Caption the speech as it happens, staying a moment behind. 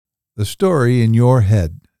The Story in Your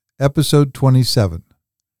Head, Episode 27,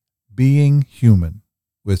 Being Human,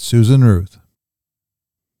 with Susan Ruth.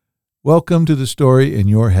 Welcome to The Story in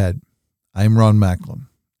Your Head. I'm Ron Macklin,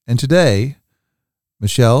 and today,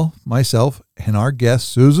 Michelle, myself, and our guest,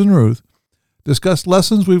 Susan Ruth, discuss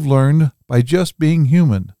lessons we've learned by just being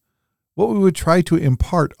human, what we would try to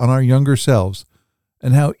impart on our younger selves,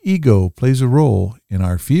 and how ego plays a role in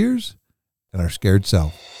our fears and our scared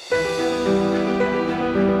self.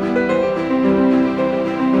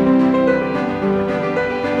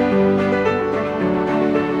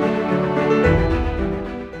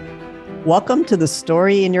 Welcome to The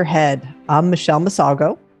Story in Your Head. I'm Michelle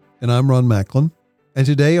Mosolgo. And I'm Ron Macklin. And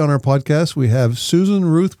today on our podcast, we have Susan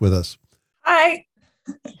Ruth with us. Hi.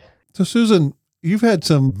 So Susan, you've had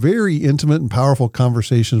some very intimate and powerful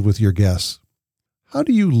conversations with your guests. How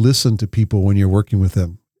do you listen to people when you're working with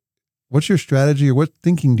them? What's your strategy, or what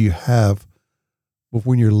thinking do you have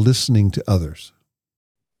when you're listening to others?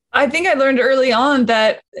 I think I learned early on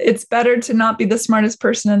that it's better to not be the smartest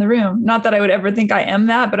person in the room. Not that I would ever think I am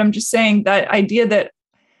that, but I'm just saying that idea that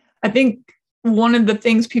I think one of the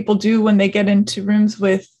things people do when they get into rooms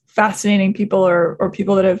with fascinating people or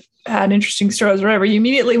people that have had interesting stories or whatever, you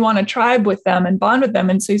immediately want to tribe with them and bond with them.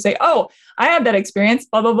 And so you say, oh, I had that experience,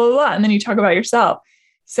 blah, blah, blah, blah. And then you talk about yourself.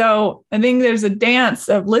 So I think there's a dance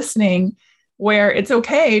of listening where it's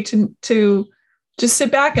okay to just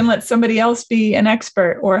sit back and let somebody else be an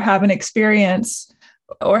expert or have an experience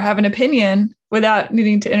or have an opinion without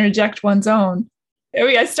needing to interject one's own.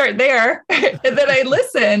 I start there and then I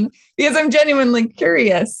listen because I'm genuinely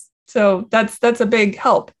curious. So that's a big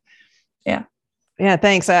help. Yeah. Yeah,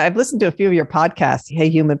 thanks. I've listened to a few of your podcasts, Hey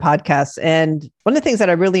Human podcasts. And one of the things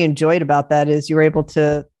that I really enjoyed about that is you're able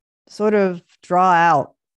to sort of draw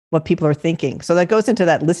out what people are thinking. So that goes into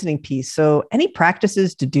that listening piece. So any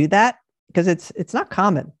practices to do that? Because it's not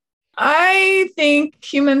common. I think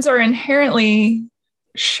humans are inherently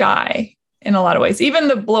shy in a lot of ways. Even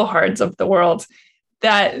the blowhards of the world,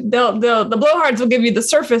 that the blowhards will give you the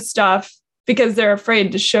surface stuff because they're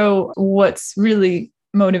afraid to show what's really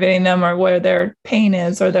motivating them or where their pain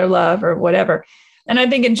is or their love or whatever. And I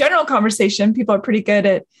think in general conversation, people are pretty good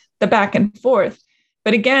at the back and forth.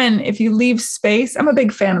 But again, if you leave space, I'm a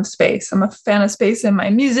big fan of space. I'm a fan of space in my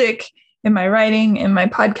music, in my writing, in my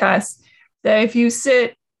podcasts. That if you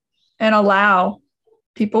sit and allow,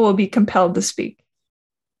 people will be compelled to speak.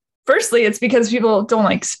 Firstly, it's because people don't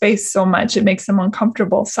like space so much. It makes them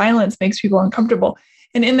uncomfortable. Silence makes people uncomfortable.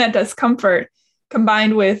 And in that discomfort,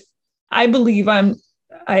 combined with, I believe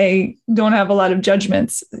I don't have a lot of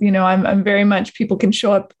judgments. You know, I'm very much, people can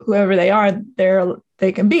show up whoever they are,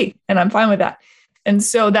 they can be, and I'm fine with that. And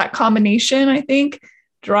so that combination, I think,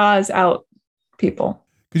 draws out people.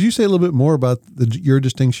 Could you say a little bit more about your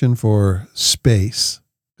distinction for space?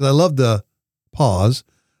 Because I love the pause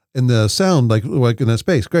and the sound, like in that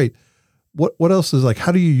space. Great. What else is, like,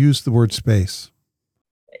 how do you use the word space?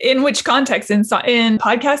 In which context? In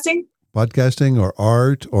podcasting? Podcasting or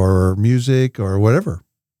art or music or whatever.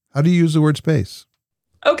 How do you use the word space?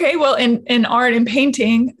 Okay, well, in art and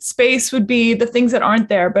painting, space would be the things that aren't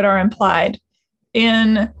there but are implied.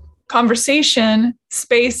 In conversation,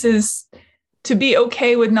 space is to be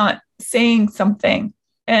okay with not saying something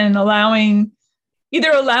and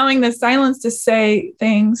either allowing the silence to say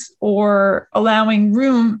things or allowing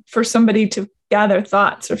room for somebody to gather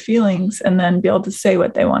thoughts or feelings and then be able to say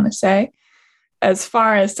what they want to say. As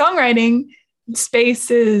far as songwriting,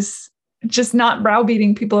 space is just not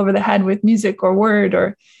browbeating people over the head with music or word,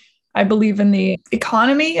 or I believe in the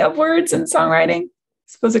economy of words in songwriting. I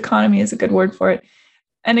suppose economy is a good word for it.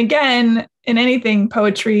 And again, in anything,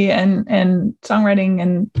 poetry and songwriting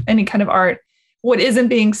and any kind of art, what isn't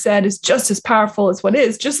being said is just as powerful as what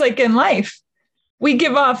is. Just like in life, we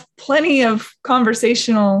give off plenty of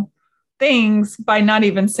conversational things by not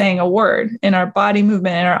even saying a word in our body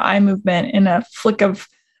movement, in our eye movement, in a flick of,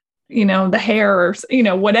 the hair or,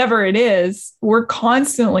 whatever it is. We're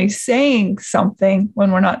constantly saying something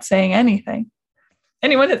when we're not saying anything.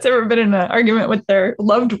 Anyone that's ever been in an argument with their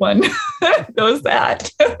loved one knows that,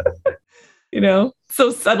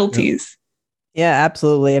 so subtleties. Yeah,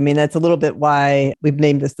 absolutely. I mean, that's a little bit why we've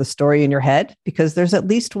named this The Story in Your Head, because there's at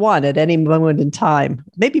least one at any moment in time,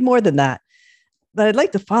 maybe more than that. But I'd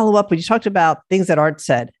like to follow up when you talked about things that aren't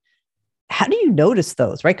said. How do you notice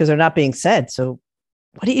those, right? Because they're not being said. So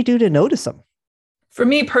what do you do to notice them? For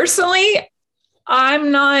me personally,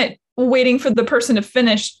 I'm not waiting for the person to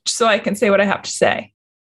finish so I can say what I have to say.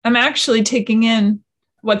 I'm actually taking in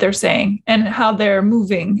what they're saying and how they're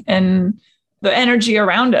moving and the energy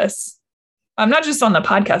around us. I'm not just on the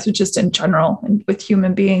podcast, but just in general and with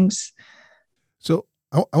human beings. So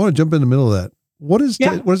I want to jump in the middle of that. What does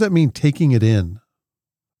that mean, taking it in?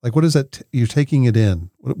 Like, what is that? You're taking it in.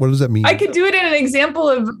 What does that mean? I could do it in an example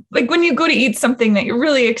of like when you go to eat something that you're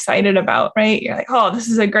really excited about, right? You're like, oh, this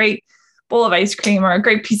is a great bowl of ice cream or a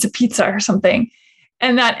great piece of pizza or something.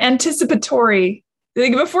 And that anticipatory,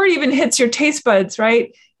 like before it even hits your taste buds,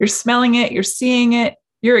 right? You're smelling it, you're seeing it,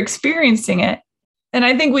 you're experiencing it. And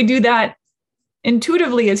I think we do that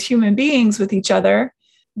intuitively as human beings with each other,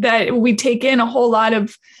 that we take in a whole lot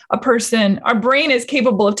of a person. Our brain is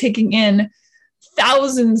capable of taking in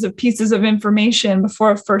thousands of pieces of information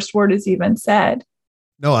before a first word is even said.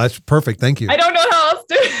 No, that's perfect. Thank you. I don't know how else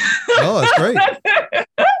to. Oh, that's great.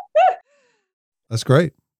 That's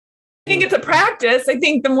great. I think it's a practice. I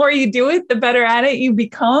think the more you do it, the better at it you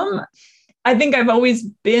become. I think I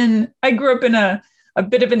grew up in a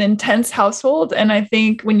bit of an intense household. And I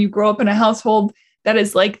think when you grow up in a household that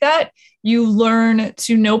is like that, you learn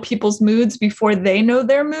to know people's moods before they know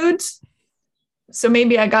their moods. So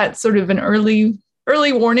maybe I got sort of an early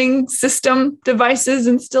warning system devices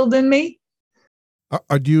instilled in me.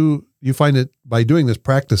 Do you find it by doing this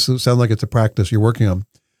practice, it sounds like it's a practice you're working on,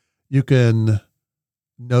 you can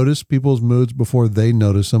notice people's moods before they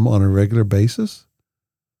notice them on a regular basis?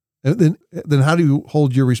 And then how do you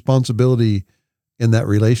hold your responsibility in that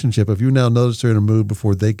relationship if you now notice they're in a mood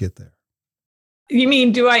before they get there? You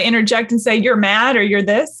mean, do I interject and say, you're mad or you're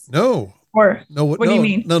this? No. Or no, what do you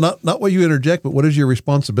mean? No, not what you interject, but what is your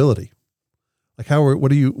responsibility? Like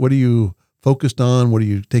what are you focused on? What are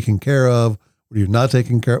you taking care of? What are you not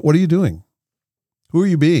taking care of? What are you doing? Who are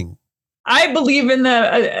you being? I believe in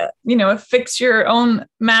affix your own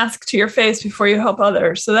mask to your face before you help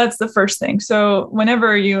others. So that's the first thing. So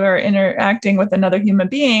whenever you are interacting with another human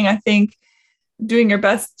being, I think doing your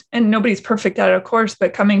best, and nobody's perfect at it, of course,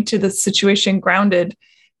 but coming to the situation grounded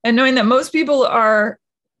and knowing that most people are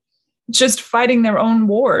just fighting their own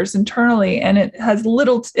wars internally. And it has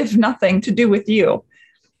little, if nothing, to do with you.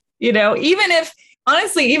 Even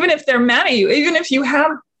if they're mad at you, even if you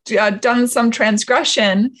have done some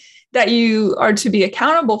transgression that you are to be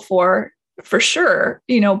accountable for sure,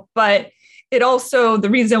 but it also, the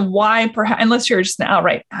reason why, perhaps, unless you're just an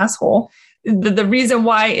outright asshole, the reason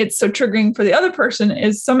why it's so triggering for the other person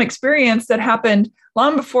is some experience that happened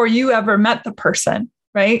long before you ever met the person,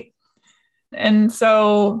 right? And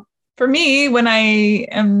so for me, when I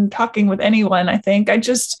am talking with anyone, I think I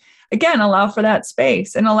just, again, allow for that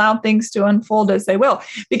space and allow things to unfold as they will.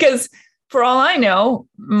 Because for all I know,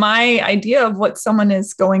 my idea of what someone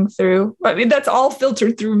is going through, that's all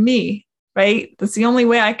filtered through me, right? That's the only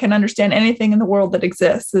way I can understand anything in the world that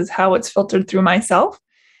exists, is how it's filtered through myself.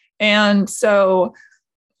 And so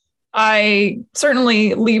I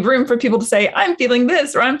certainly leave room for people to say, I'm feeling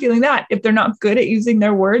this or I'm feeling that. If they're not good at using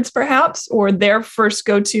their words, perhaps, or their first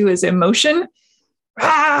go-to is emotion,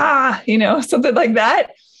 something like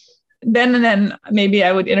that. Then maybe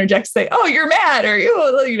I would interject, say, oh, you're mad,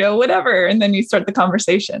 or, whatever. And then you start the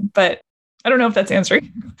conversation. But I don't know if that's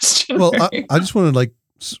answering your question. Well, I just want to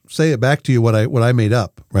say it back to you, what I made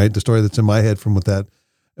up, right? The story that's in my head from with that.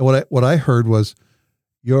 And what I heard was,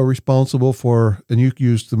 you're responsible for, and you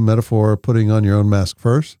used the metaphor of putting on your own mask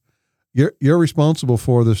first. You're responsible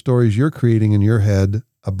for the stories you're creating in your head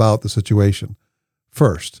about the situation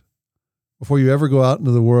first. Before you ever go out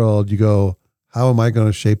into the world, you go, how am I going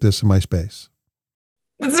to shape this in my space?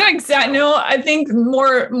 That's not exact. No, I think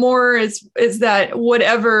more is that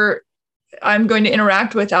whatever I'm going to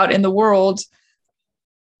interact with out in the world,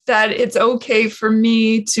 that it's okay for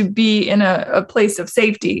me to be in a place of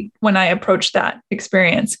safety when I approach that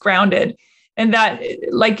experience grounded. And that,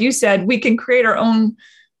 like you said, we can create our own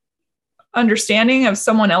understanding of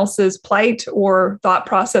someone else's plight or thought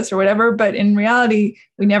process or whatever. But in reality,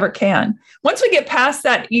 we never can. Once we get past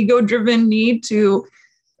that ego-driven need to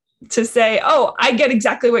say, oh, I get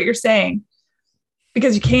exactly what you're saying,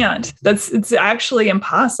 because you can't. It's actually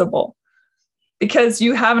impossible, because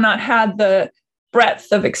you have not had the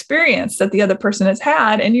breadth of experience that the other person has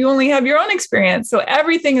had, and you only have your own experience. So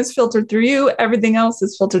everything is filtered through you. Everything else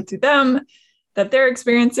is filtered through them that they're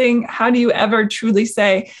experiencing. How do you ever truly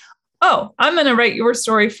say, oh, I'm going to write your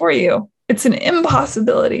story for you? It's an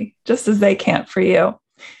impossibility, just as they can't for you.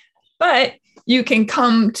 But you can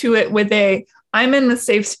come to it with I'm in a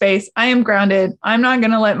safe space. I am grounded. I'm not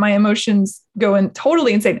going to let my emotions go in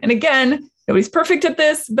totally insane. And again, nobody's perfect at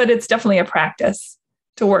this, but it's definitely a practice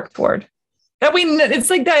to work toward.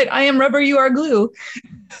 It's like that I am rubber, you are glue,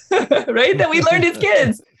 right? That we learned as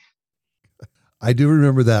kids. I do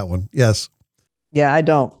remember that one. Yes. Yeah, I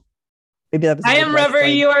don't. Maybe that was I am rubber,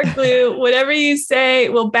 you are glue. Whatever you say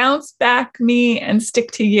will bounce back me and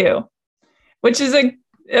stick to you, which is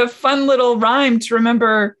a fun little rhyme to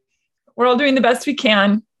remember we're all doing the best we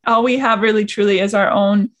can. All we have really truly is our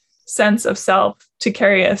own sense of self to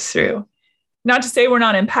carry us through. Not to say we're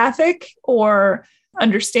not empathic or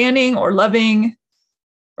understanding or loving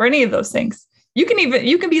or any of those things. You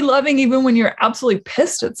can be loving even when you're absolutely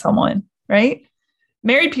pissed at someone, right?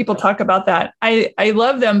 Married people talk about that. I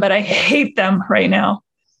love them, but I hate them right now.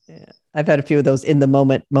 Yeah. I've had a few of those in the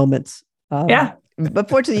moment moments. Yeah. But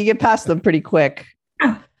fortunately, you get past them pretty quick.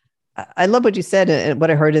 Yeah. I love what you said. And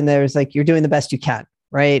what I heard in there is like, you're doing the best you can,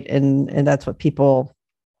 right? And that's what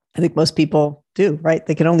I think most people do, right?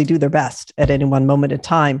 They can only do their best at any one moment in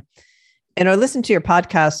time. And I listened to your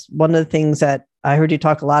podcast. One of the things that I heard you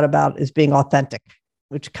talk a lot about is being authentic,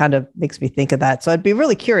 which kind of makes me think of that. So I'd be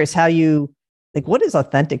really curious what is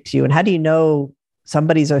authentic to you, and how do you know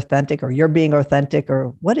somebody's authentic or you're being authentic,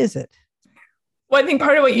 or what is it? Well, I think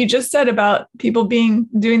part of what you just said about people doing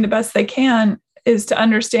the best they can is to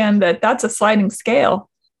understand that that's a sliding scale.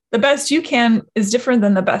 The best you can is different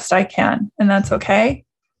than the best I can, and that's okay.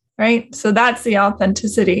 Right. So that's the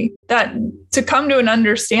authenticity, that to come to an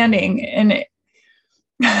understanding. And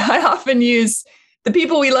I often use the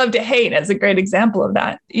people we love to hate as a great example of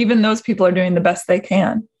that. Even those people are doing the best they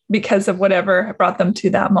can because of whatever brought them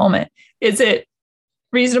to that moment. Is it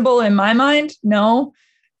reasonable in my mind? No.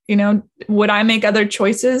 Would I make other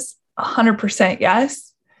choices? 100%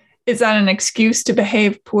 yes. Is that an excuse to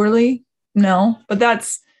behave poorly? No. But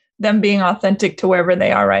that's them being authentic to wherever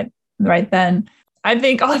they are right then. I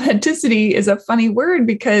think authenticity is a funny word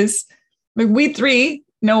because we three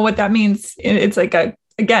know what that means. It's like a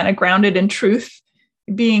grounded in truth,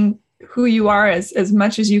 being who you are as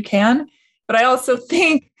much as you can. But I also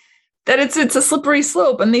think that it's a slippery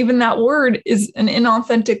slope. And even that word is an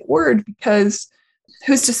inauthentic word, because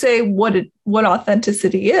who's to say what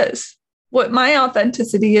authenticity is? What my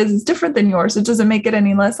authenticity is different than yours. It doesn't make it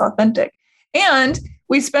any less authentic. And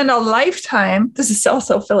we spend a lifetime, this is so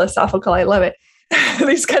philosophical, I love it.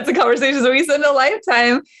 These kinds of conversations, we spend a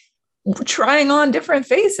lifetime trying on different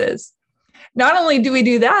faces. Not only do we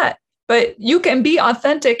do that, but you can be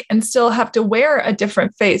authentic and still have to wear a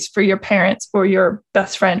different face for your parents or your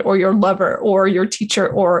best friend or your lover or your teacher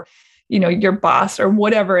or, your boss or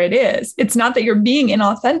whatever it is. It's not that you're being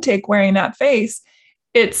inauthentic wearing that face.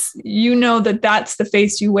 It's, that's the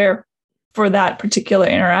face you wear for that particular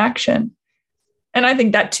interaction. And I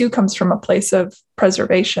think that too comes from a place of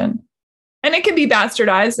preservation. And it can be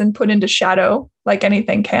bastardized and put into shadow like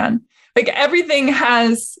anything can. Like everything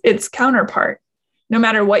has its counterpart. No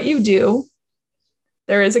matter what you do,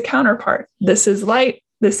 there is a counterpart. This is light.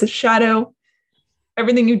 This is shadow.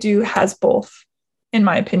 Everything you do has both, in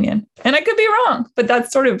my opinion. And I could be wrong, but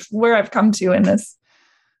that's sort of where I've come to in this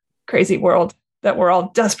crazy world that we're all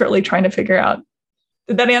desperately trying to figure out.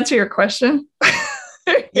 Did that answer your question?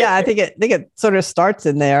 Yeah, I think it sort of starts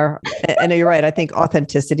in there. And you're right. I think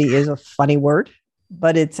authenticity is a funny word,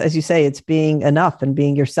 but it's, as you say, it's being enough and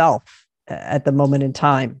being yourself at the moment in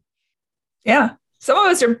time. Yeah. Some of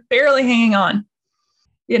us are barely hanging on,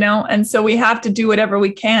 and so we have to do whatever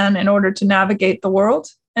we can in order to navigate the world.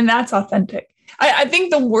 And that's authentic. I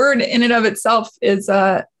think the word in and of itself is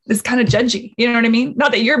kind of judgy. You know what I mean?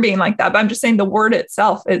 Not that you're being like that, but I'm just saying the word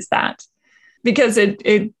itself is that, because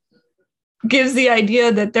it gives the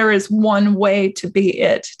idea that there is one way to be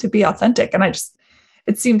authentic. And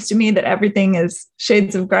it seems to me that everything is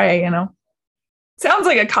shades of gray, Sounds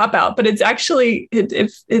like a cop-out, but it's actually,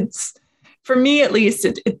 it's for me at least,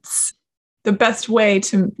 it's the best way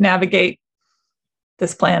to navigate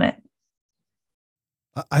this planet.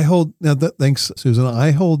 Thanks, Susan. I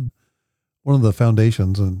hold one of the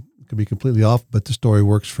foundations, and it could be completely off, but the story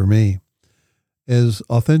works for me, is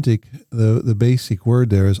authentic. The basic word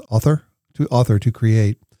there is author, to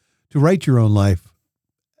create, to write your own life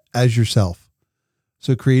as yourself.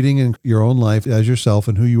 So creating your own life as yourself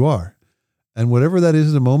and who you are. And whatever that is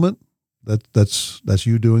in a moment, that's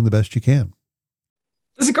you doing the best you can.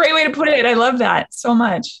 That's a great way to put it. I love that so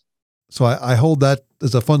much. So I hold that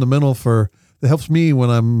as a fundamental that helps me when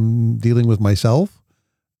I'm dealing with myself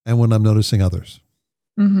and when I'm noticing others.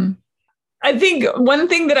 Mm-hmm. I think one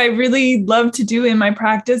thing that I really love to do in my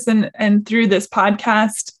practice and through this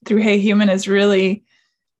podcast, through Hey Human, has really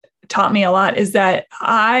taught me a lot, is that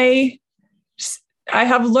I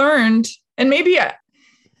have learned, and maybe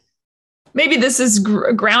this is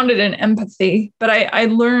grounded in empathy, but I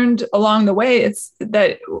learned along the way, it's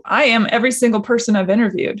that I am every single person I've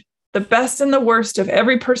interviewed. The best and the worst of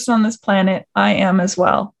every person on this planet, I am as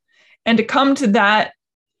well. And to come to that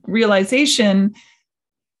realization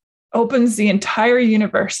opens the entire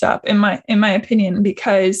universe up, in my opinion,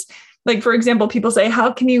 because Like, for example, people say,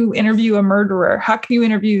 how can you interview a murderer? How can you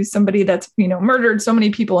interview somebody that's, murdered so many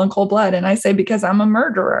people in cold blood? And I say, because I'm a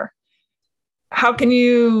murderer. How can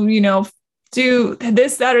you, do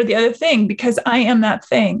this, that, or the other thing? Because I am that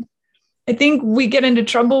thing. I think we get into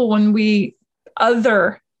trouble when we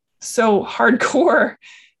other so hardcore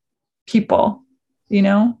people,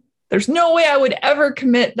 there's no way I would ever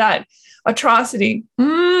commit that atrocity.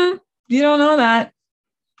 You don't know that.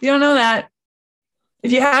 You don't know that.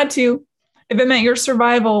 If you had to, if it meant your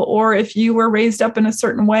survival, or if you were raised up in a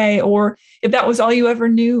certain way, or if that was all you ever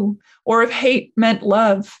knew, or if hate meant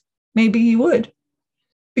love, maybe you would.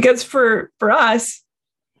 Because for us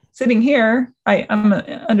sitting here, I'm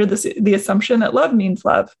under the assumption that love means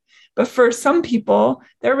love. But for some people,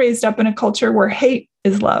 they're raised up in a culture where hate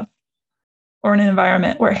is love, or an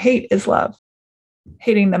environment where hate is love.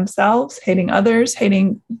 Hating themselves, hating others,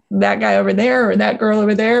 hating that guy over there or that girl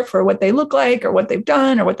over there for what they look like or what they've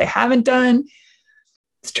done or what they haven't done.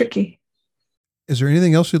 It's tricky. Is there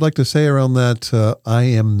anything else you'd like to say around that? I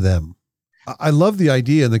am them. I love the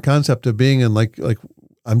idea and the concept of being in like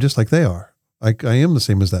I'm just like they are. Like I am the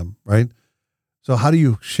same as them, right? So how do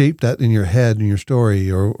you shape that in your head, in your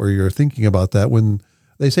story, or you're thinking about that when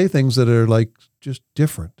they say things that are like just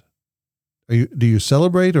different? Do you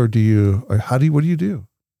celebrate what do you do?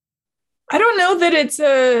 I don't know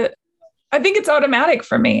that I think it's automatic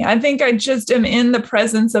for me. I think I just am in the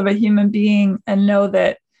presence of a human being and know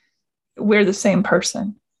that we're the same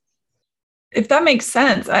person. If that makes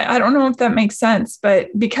sense. I don't know if that makes sense, but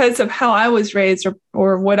because of how I was raised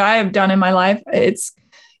or what I have done in my life, it's,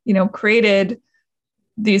 created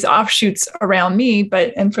these offshoots around me,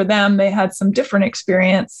 and for them, they had some different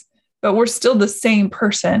experience. But we're still the same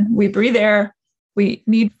person. We breathe air, we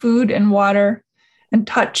need food and water and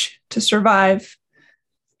touch to survive.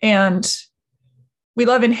 And we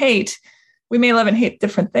love and hate. We may love and hate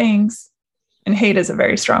different things. And hate is a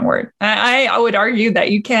very strong word. I would argue that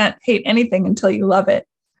you can't hate anything until you love it.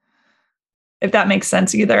 If that makes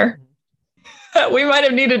sense either. We might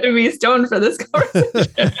have needed to be stoned for this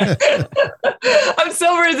conversation. I'm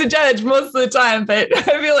sober as a judge most of the time, but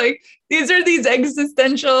I feel like these are these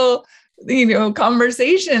existential,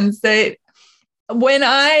 conversations that when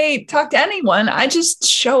I talk to anyone, I just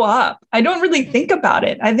show up. I don't really think about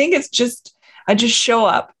it. I think I just show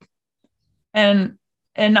up and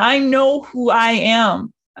I know who I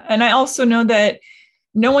am. And I also know that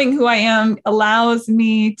knowing who I am allows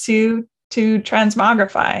me to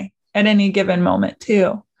transmogrify at any given moment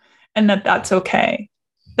too. And that's okay.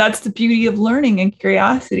 That's the beauty of learning and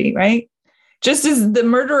curiosity, right? Just as the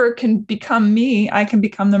murderer can become me, I can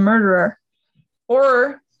become the murderer.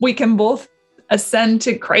 Or we can both ascend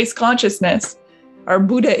to Christ consciousness or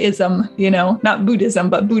Buddhism, not Buddhism,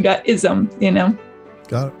 but Buddhism,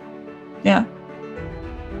 Got it. Yeah.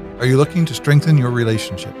 Are you looking to strengthen your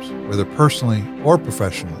relationships, whether personally or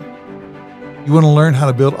professionally? You want to learn how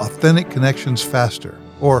to build authentic connections faster,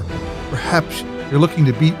 or perhaps you're looking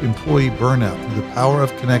to beat employee burnout through the power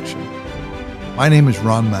of connection. My name is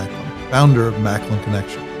Ron Macklin, founder of Macklin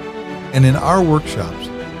Connection. And in our workshops,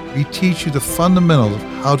 we teach you the fundamentals of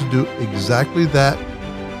how to do exactly that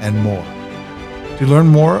and more. To learn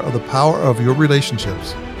more of the power of your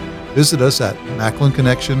relationships, visit us at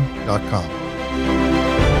macklinconnection.com.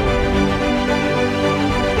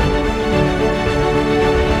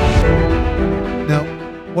 Now,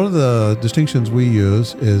 one of the distinctions we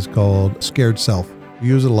use is called scared self. We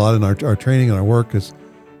use it a lot in our training and our work, is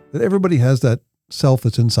that everybody has that self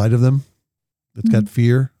that's inside of them that's got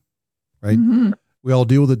fear, right? Mm-hmm. We all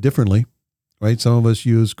deal with it differently, right? Some of us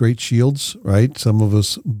use great shields, right? Some of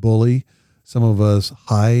us bully. Some of us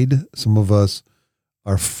hide. Some of us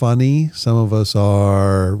are funny. Some of us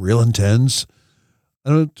are real intense.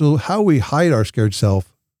 And so how we hide our scared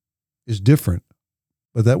self is different,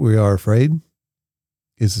 but that we are afraid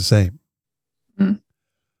is the same. Mm.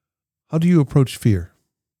 How do you approach fear?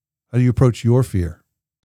 How do you approach your fear?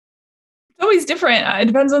 It's always different. It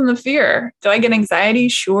depends on the fear. Do I get anxiety?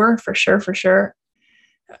 Sure, for sure.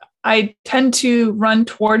 I tend to run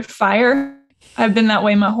toward fire. I've been that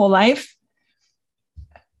way my whole life.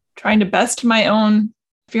 Trying to best my own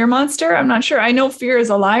fear monster. I'm not sure. I know fear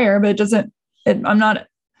is a liar, but I'm not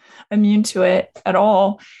immune to it at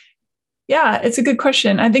all. Yeah, it's a good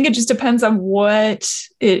question. I think it just depends on what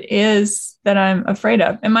it is that I'm afraid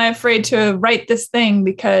of. Am I afraid to write this thing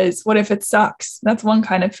because what if it sucks? That's one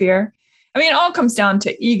kind of fear. I mean, it all comes down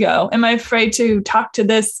to ego. Am I afraid to talk to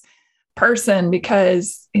this person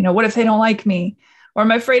because, what if they don't like me? Or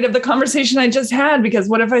am I afraid of the conversation I just had because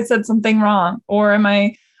what if I said something wrong? Or am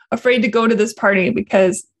I afraid to go to this party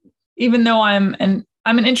because even though I'm an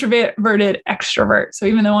I'm an introverted extrovert. So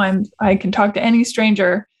even though I can talk to any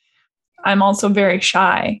stranger, I'm also very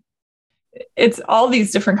shy. It's all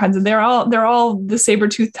these different kinds of, they're all the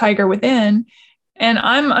saber-toothed tiger within. And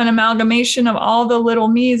I'm an amalgamation of all the little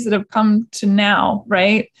me's that have come to now,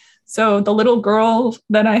 right? So the little girl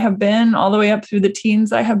that I have been, all the way up through the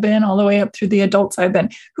teens I have been, all the way up through the adults I've been,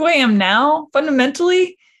 who I am now,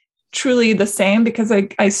 fundamentally, truly the same, because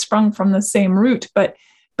I sprung from the same root, but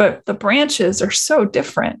the branches are so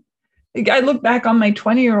different. I look back on my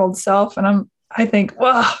 20-year-old self and I think,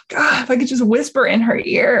 well, God, if I could just whisper in her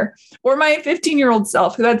ear, or my 15-year-old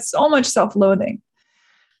self who had so much self-loathing,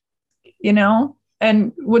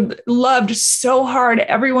 and loved so hard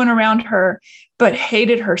everyone around her, but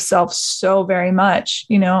hated herself so very much.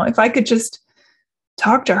 If I could just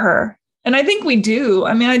talk to her. And I think we do.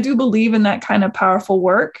 I mean, I do believe in that kind of powerful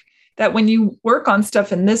work, that when you work on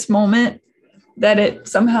stuff in this moment, that it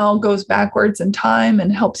somehow goes backwards in time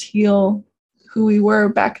and helps heal who we were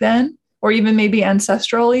back then, or even maybe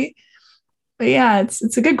ancestrally. But yeah,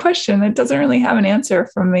 it's a good question. It doesn't really have an answer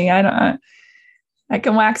from me. I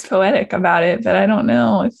can wax poetic about it, but I don't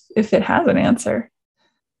know if it has an answer.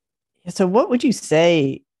 So what would you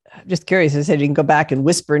say? I'm just curious. I said you can go back and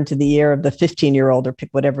whisper into the ear of the 15-year-old or pick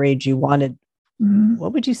whatever age you wanted. Mm-hmm.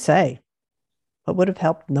 What would you say? What would have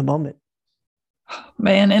helped in the moment?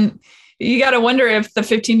 Man, and you got to wonder if the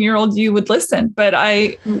 15-year-old you would listen, but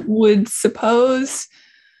I would suppose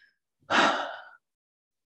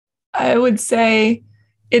I would say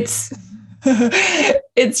it's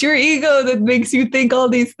your ego that makes you think all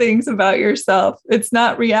these things about yourself. It's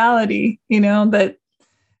not reality, that,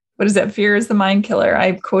 what is that? Fear is the mind killer.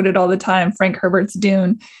 I quote it all the time, Frank Herbert's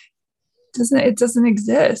Dune. It doesn't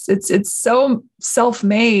exist. It's so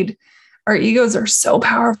self-made. Our egos are so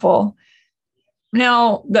powerful.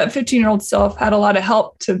 Now, that 15-year-old self had a lot of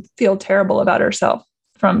help to feel terrible about herself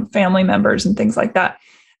from family members and things like that.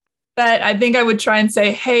 But I think I would try and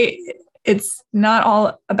say, hey, it's not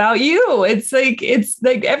all about you. It's like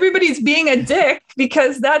everybody's being a dick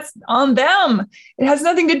because that's on them. It has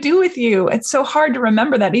nothing to do with you. It's so hard to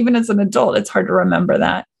remember that. Even as an adult, it's hard to remember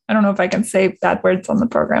that. I don't know if I can say bad words on the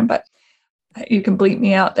program, but you can bleep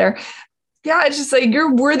me out there. Yeah, it's just like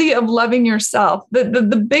you're worthy of loving yourself.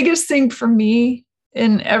 The biggest thing for me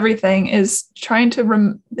in everything is trying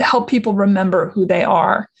to help people remember who they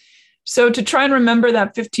are. So to try and remember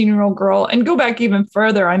that 15-year-old girl and go back even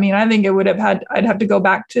further, I mean, I think I'd have to go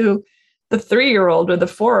back to the 3-year-old or the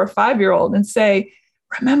 4 or 5-year-old and say,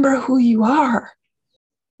 remember who you are.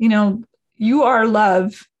 You are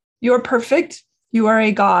love. You're perfect. You are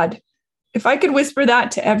a God. If I could whisper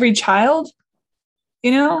that to every child,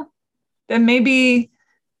 then maybe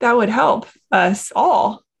that would help us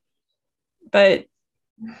all. But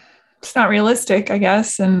it's not realistic, I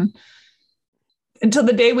guess. And until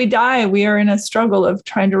the day we die, we are in a struggle of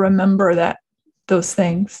trying to remember those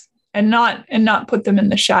things and not put them in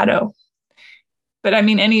the shadow. But I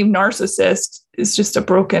mean, any narcissist is just a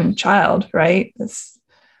broken child, right?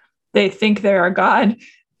 They think they're a God,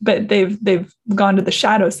 but they've gone to the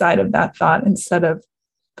shadow side of that thought instead of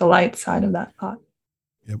the light side of that thought.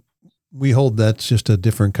 We hold that's just a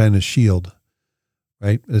different kind of shield,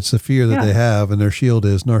 right? It's the fear that they have, and their shield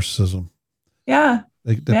is narcissism. Yeah.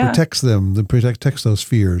 That protects them, that protects those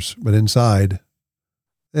fears, but inside,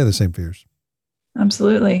 they have the same fears.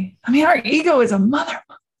 Absolutely. I mean, our ego is a mother.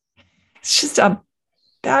 It's just a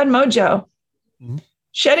bad mojo. Mm-hmm.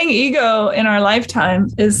 Shedding ego in our lifetime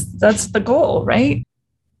that's the goal, right?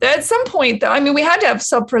 At some point, though, I mean, we had to have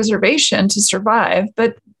self-preservation to survive,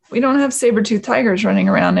 but we don't have saber-toothed tigers running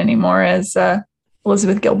around anymore, as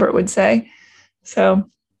Elizabeth Gilbert would say. So,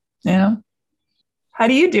 how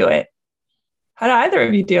do you do it? How do either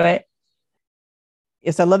of you do it?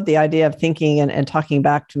 Yes, I love the idea of thinking and talking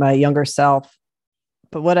back to my younger self.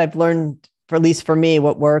 But what I've learned, at least for me,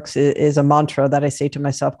 what works is a mantra that I say to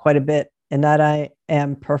myself quite a bit, and that I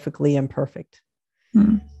am perfectly imperfect.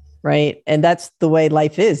 Right? And that's the way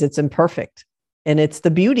life is. It's imperfect. And it's the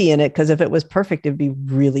beauty in it, because if it was perfect, it'd be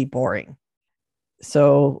really boring.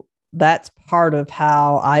 So that's part of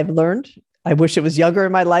how I've learned. I wish it was younger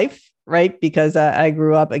in my life, right? Because I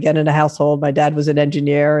grew up, again, in a household. My dad was an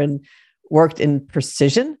engineer and worked in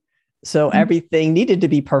precision. So everything needed to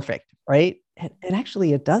be perfect, right? And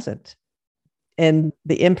actually it doesn't. And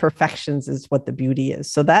the imperfections is what the beauty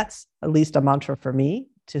is. So that's at least a mantra for me,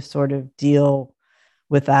 to sort of deal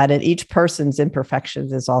with that. And each person's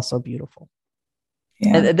imperfections is also beautiful.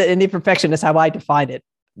 Yeah. And the imperfection is how I define it,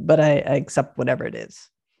 but I accept whatever it is.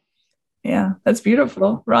 Yeah, that's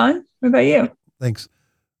beautiful. Ron, what about you? Thanks.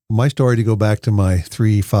 My story, to go back to my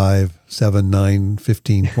 3, 5, 7, 9,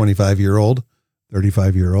 15, 25-year-old,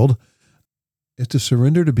 35-year-old, is to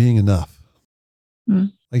surrender to being enough.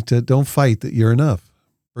 Like don't fight that you're enough.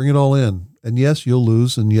 Bring it all in. And yes, you'll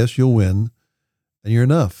lose, and yes, you'll win, and you're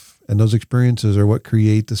enough. And those experiences are what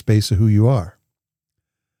create the space of who you are.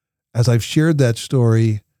 As I've shared that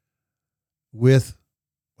story with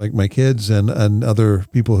like my kids and other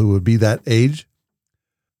people who would be that age,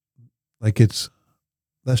 like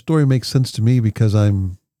that story makes sense to me because I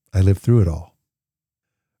lived through it all.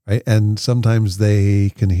 Right. And sometimes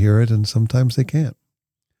they can hear it and sometimes they can't.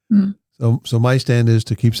 So my stand is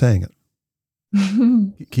to keep saying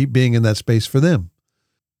it, keep being in that space for them.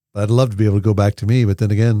 I'd love to be able to go back to me, but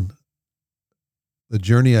then again, the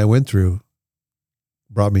journey I went through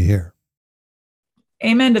brought me here.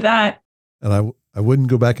 Amen to that. And I wouldn't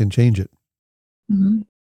go back and change it.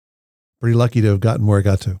 Pretty lucky to have gotten where I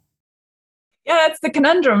got to. Yeah, that's the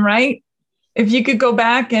conundrum, right? If you could go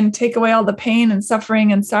back and take away all the pain and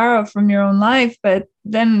suffering and sorrow from your own life, but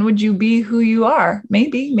then would you be who you are?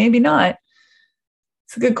 Maybe, maybe not.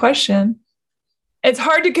 It's a good question. It's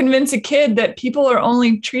hard to convince a kid that people are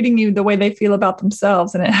only treating you the way they feel about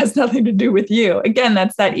themselves, and it has nothing to do with you. Again,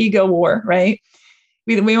 that's that ego war, right?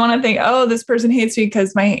 We want to think, oh, this person hates me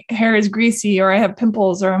because my hair is greasy, or I have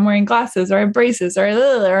pimples, or I'm wearing glasses, or I have braces, or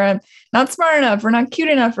I'm not smart enough, or not cute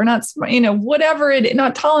enough, or not smart, whatever it is,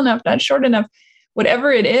 not tall enough, not short enough,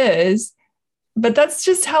 whatever it is. But that's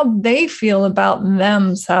just how they feel about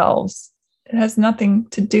themselves. It has nothing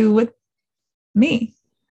to do with me.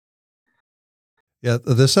 Yeah.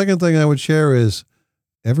 The second thing I would share is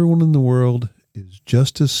everyone in the world is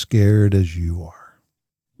just as scared as you are.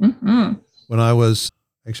 When I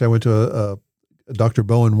went to a Dr.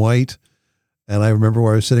 Bowen White, and I remember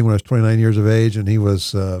where I was sitting when I was 29 years of age, and he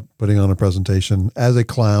was putting on a presentation as a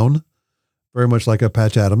clown, very much like a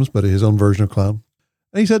Patch Adams, but his own version of clown.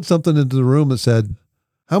 And he said something into the room that said,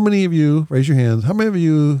 how many of you, raise your hands, how many of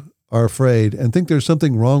you are afraid and think there's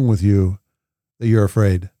something wrong with you that you're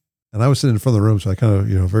afraid? And I was sitting in front of the room, so I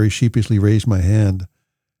kind of, very sheepishly raised my hand.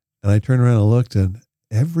 And I turned around and looked, and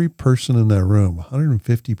every person in that room,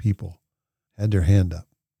 150 people, had their hand up.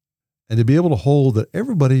 And to be able to hold that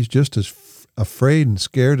everybody's just as afraid and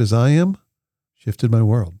scared as I am, shifted my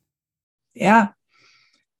world. Yeah.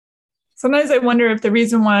 Sometimes I wonder if the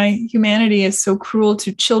reason why humanity is so cruel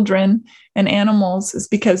to children and animals is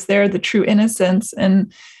because they're the true innocents.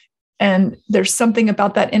 And there's something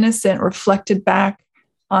about that innocent reflected back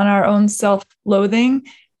on our own self-loathing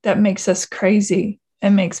that makes us crazy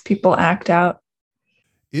and makes people act out.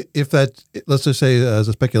 If that, let's just say as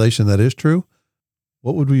a speculation that is true,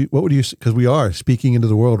 what would you, because we are speaking into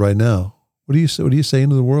the world right now. What do you say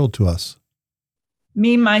into the world to us?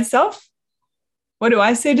 Me, myself? What do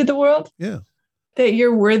I say to the world? Yeah. That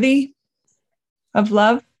you're worthy of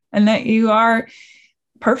love and that you are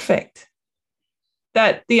perfect.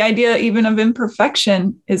 That the idea even of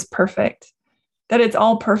imperfection is perfect. That it's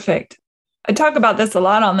all perfect. I talk about this a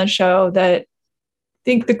lot on the show, that I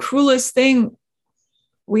think the cruelest thing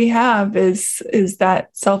we have is that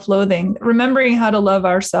self-loathing, remembering how to love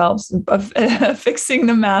ourselves, fixing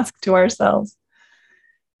the mask to ourselves.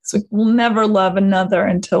 So we'll never love another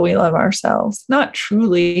until we love ourselves. Not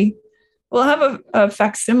truly. We'll have a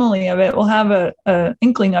facsimile of it. We'll have a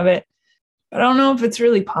inkling of it. But I don't know if it's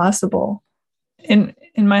really possible, in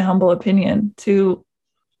my humble opinion, to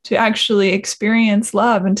actually experience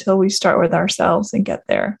love until we start with ourselves and get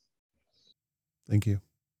there. Thank you.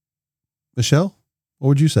 Michelle, what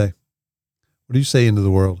would you say? What do you say into the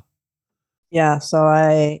world? Yeah.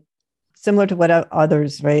 So similar to what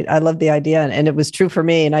others, right? I love the idea, and it was true for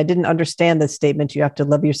me. And I didn't understand the statement, you have to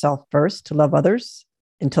love yourself first to love others,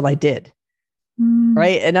 until I did.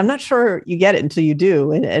 Right. And I'm not sure you get it until you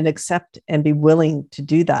do and accept and be willing to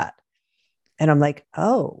do that. And I'm like,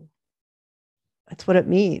 oh, that's what it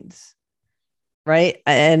means. Right.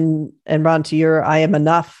 And Ron, to your, I am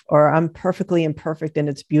enough, or I'm perfectly imperfect and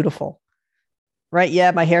it's beautiful. Right.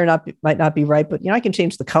 Yeah. My hair might not be right, but I can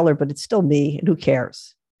change the color, but it's still me, and who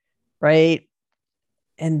cares? Right.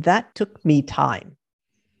 And that took me time.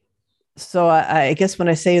 So I guess when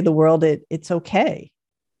I say to the world, it's okay.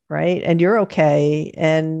 Right. And you're okay.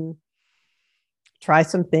 And try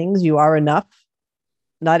some things. You are enough.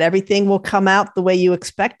 Not everything will come out the way you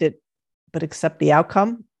expect it, but accept the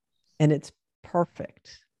outcome, and it's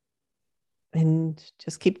perfect. And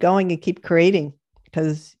just keep going and keep creating,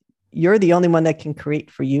 because you're the only one that can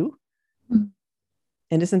create for you. And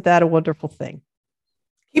isn't that a wonderful thing?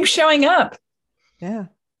 Keep showing up. Yeah.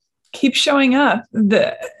 Keep showing up.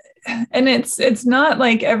 And it's not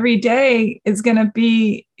like every day is going to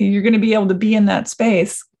be, you're going to be able to be in that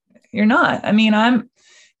space. You're not. I mean,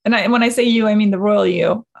 when I say you, I mean the royal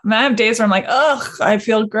you. I have days where I'm like, ugh, I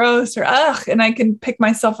feel gross, or ugh, and I can pick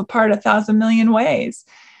myself apart 1,000 million ways.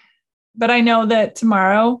 But I know that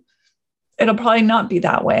tomorrow it'll probably not be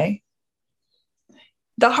that way.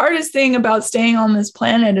 The hardest thing about staying on this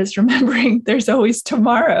planet is remembering there's always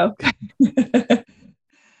tomorrow.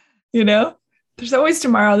 There's always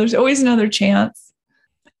tomorrow. There's always another chance.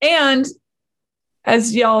 And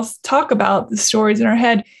as y'all talk about the stories in our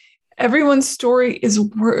head, everyone's story is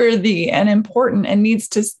worthy and important and needs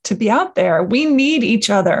to be out there. We need each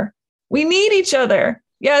other. We need each other.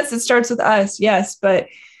 Yes, it starts with us. Yes, but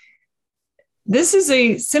this is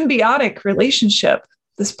a symbiotic relationship,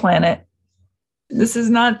 this planet. This is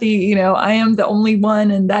not I am the only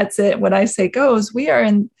one and that's it. What I say goes. We are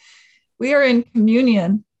in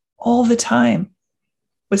communion all the time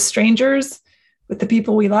with strangers, with the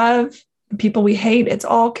people we love, the people we hate. It's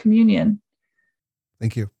all communion.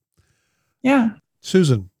 Thank you. Yeah.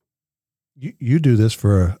 Susan, you do this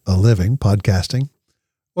for a living, podcasting.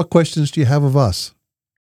 What questions do you have of us?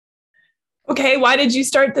 Okay. Why did you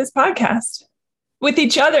start this podcast? With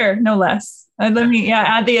each other, no less. Let me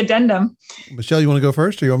add the addendum. Michelle, you want to go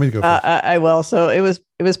first or you want me to go first? I will. So it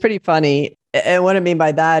was pretty funny. And what I mean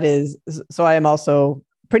by that is, so I am also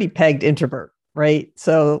pretty pegged introvert, right?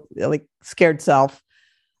 So like scared self.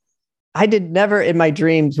 I did never in my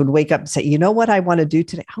dreams would wake up and say, you know what I want to do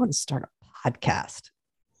today? I want to start a podcast.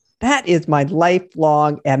 That is my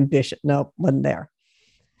lifelong ambition. No, wasn't there.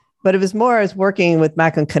 But it was more as working with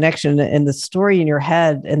Macklin Connection and the story in your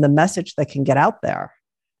head and the message that can get out there,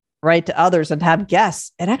 right, to others and have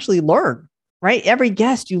guests and actually learn, right? Every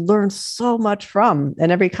guest you learn so much from,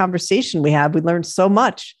 and every conversation we have, we learn so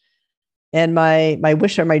much. And my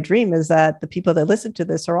wish or my dream is that the people that listen to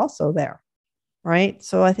this are also there, right?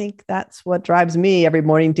 So I think that's what drives me every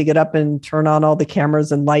morning to get up and turn on all the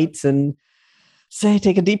cameras and lights and say,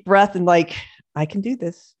 take a deep breath and like, I can do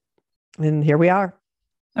this. And here we are.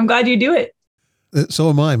 I'm glad you do it. So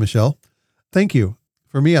am I, Michelle. Thank you.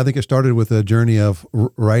 For me, I think it started with a journey of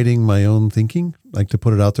writing my own thinking, like to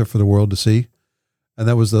put it out there for the world to see. And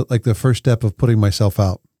that was the first step of putting myself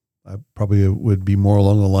out. I probably would be more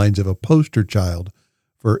along the lines of a poster child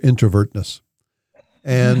for introvertness.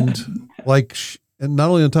 And and not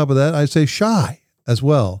only on top of that, I'd say shy as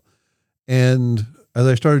well. And as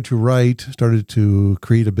I started to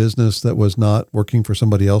create a business that was not working for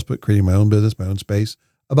somebody else, but creating my own business, my own space,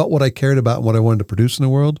 about what I cared about and what I wanted to produce in the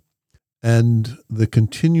world. And the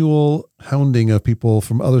continual hounding of people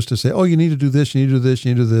from others to say, oh, you need to do this, you need to do this,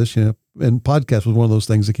 you need to do this. And podcast was one of those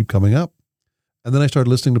things that keep coming up. And then I started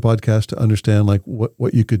listening to podcasts to understand like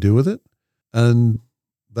what you could do with it. And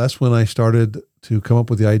that's when I started to come up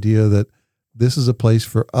with the idea that this is a place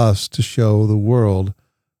for us to show the world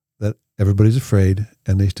that everybody's afraid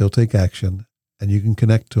and they still take action and you can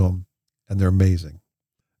connect to them and they're amazing.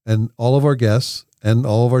 And all of our guests and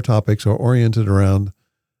all of our topics are oriented around,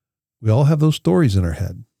 we all have those stories in our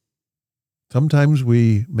head. Sometimes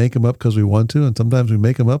we make them up because we want to, and sometimes we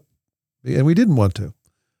make them up and we didn't want to,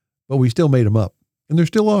 but we still made them up and they're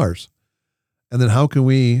still ours. And then how can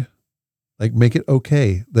we make it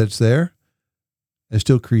okay that it's there and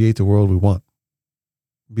still create the world we want?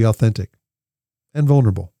 Be authentic and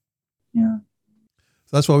vulnerable. Yeah.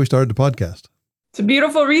 So that's why we started the podcast. It's a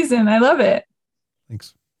beautiful reason. I love it.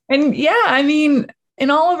 Thanks. And yeah, I mean, in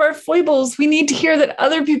all of our foibles, we need to hear that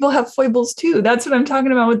other people have foibles too. That's what I'm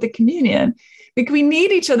talking about with the communion. We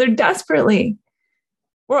need each other desperately.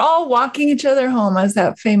 We're all walking each other home, as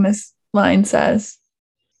that famous line says.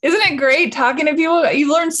 Isn't it great talking to people?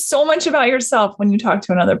 You learn so much about yourself when you talk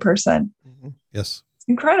to another person. Mm-hmm. Yes. It's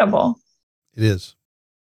incredible. It is.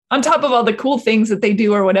 On top of all the cool things that they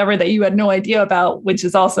do or whatever that you had no idea about, which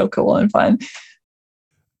is also cool and fun.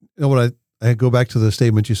 You know what, I go back to the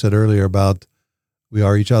statement you said earlier about we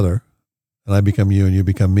are each other and I become you and you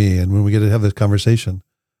become me. And when we get to have this conversation,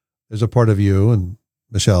 there's a part of you and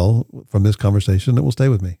Michelle from this conversation that will stay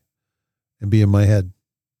with me and be in my head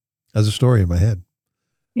as a story in my head.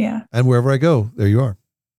 Yeah. And wherever I go, there you are.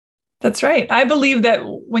 That's right. I believe that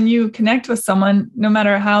when you connect with someone, no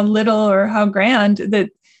matter how little or how grand, that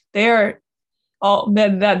they are all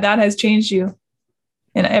that has changed you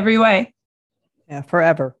in every way. Yeah,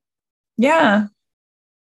 forever. Yeah.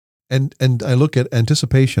 And I look at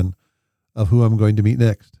anticipation of who I'm going to meet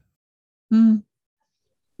next.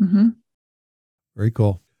 Mm-hmm. Very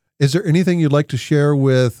cool. Is there anything you'd like to share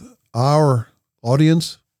with our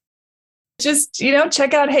audience? Just,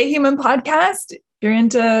 check out Hey Human Podcast. If you're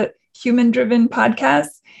into human-driven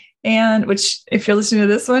podcasts, and which if you're listening to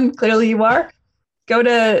this one, clearly you are. Go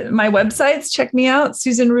to my websites, check me out,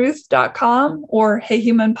 susanruth.com or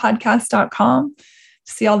heyhumanpodcast.com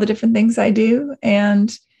to see all the different things I do.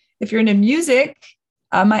 And if you're into music,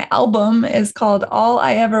 my album is called All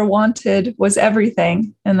I Ever Wanted Was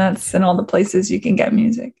Everything. And that's in all the places you can get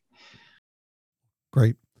music.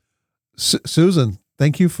 Great. Susan,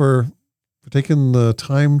 thank you for taking the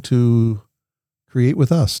time to create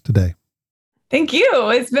with us today. Thank you.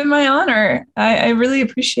 It's been my honor. I really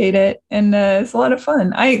appreciate it. And it's a lot of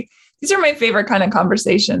fun. These are my favorite kind of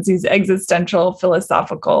conversations. These existential,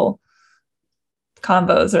 philosophical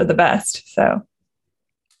convos are the best. So,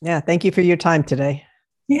 yeah, thank you for your time today.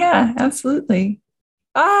 Yeah, absolutely.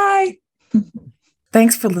 Bye.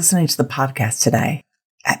 Thanks for listening to the podcast today.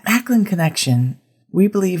 At Macklin Connection, we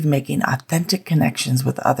believe making authentic connections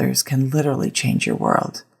with others can literally change your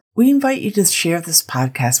world. We invite you to share this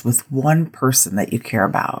podcast with one person that you care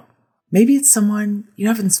about. Maybe it's someone you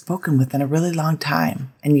haven't spoken with in a really long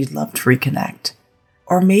time and you'd love to reconnect.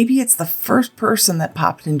 Or maybe it's the first person that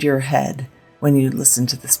popped into your head when you listened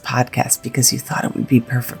to this podcast because you thought it would be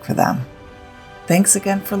perfect for them. Thanks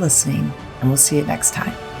again for listening, and we'll see you next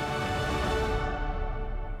time.